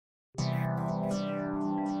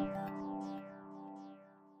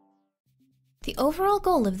The overall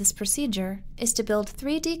goal of this procedure is to build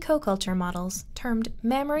 3D coculture models termed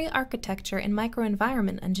Mammary Architecture in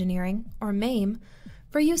Microenvironment Engineering, or MAME,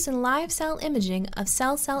 for use in live cell imaging of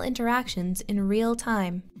cell-cell interactions in real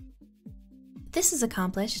time. This is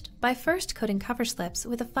accomplished by first coating cover slips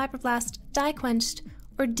with a fibroblast dye-quenched,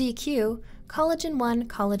 or DQ,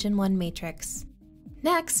 collagen-1 matrix.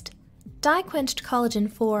 Next, dye-quenched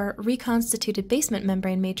collagen-4 reconstituted basement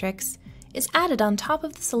membrane matrix is added on top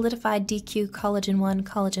of the solidified DQ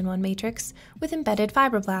collagen-1 matrix with embedded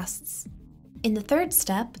fibroblasts. In the third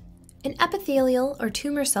step, an epithelial or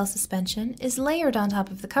tumor cell suspension is layered on top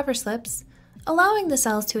of the cover slips, allowing the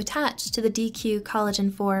cells to attach to the DQ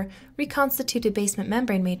collagen-4 reconstituted basement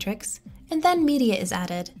membrane matrix, and then media is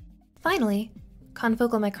added. Finally,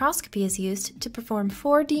 confocal microscopy is used to perform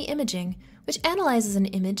 4D imaging, which analyzes an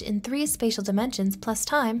image in 3 spatial dimensions plus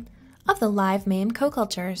time of the live MAME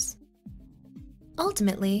cocultures.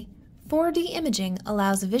 Ultimately, 4D imaging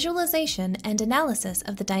allows visualization and analysis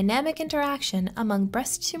of the dynamic interaction among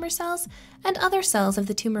breast tumor cells and other cells of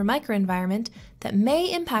the tumor microenvironment that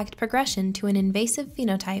may impact progression to an invasive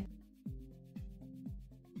phenotype.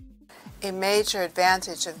 A major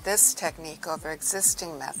advantage of this technique over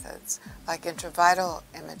existing methods, like intravital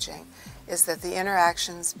imaging, is that the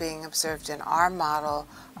interactions being observed in our model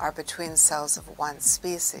are between cells of one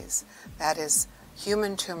species, that is,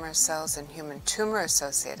 human tumor cells and human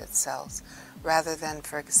tumor-associated cells, rather than,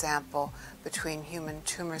 for example, between human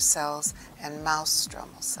tumor cells and mouse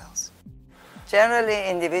stromal cells. Generally,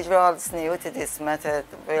 individuals new to this method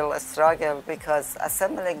will struggle because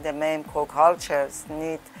assembling the MAME cocultures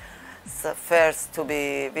needs first to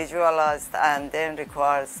be visualized and then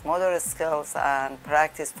requires motor skills and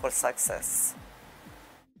practice for success.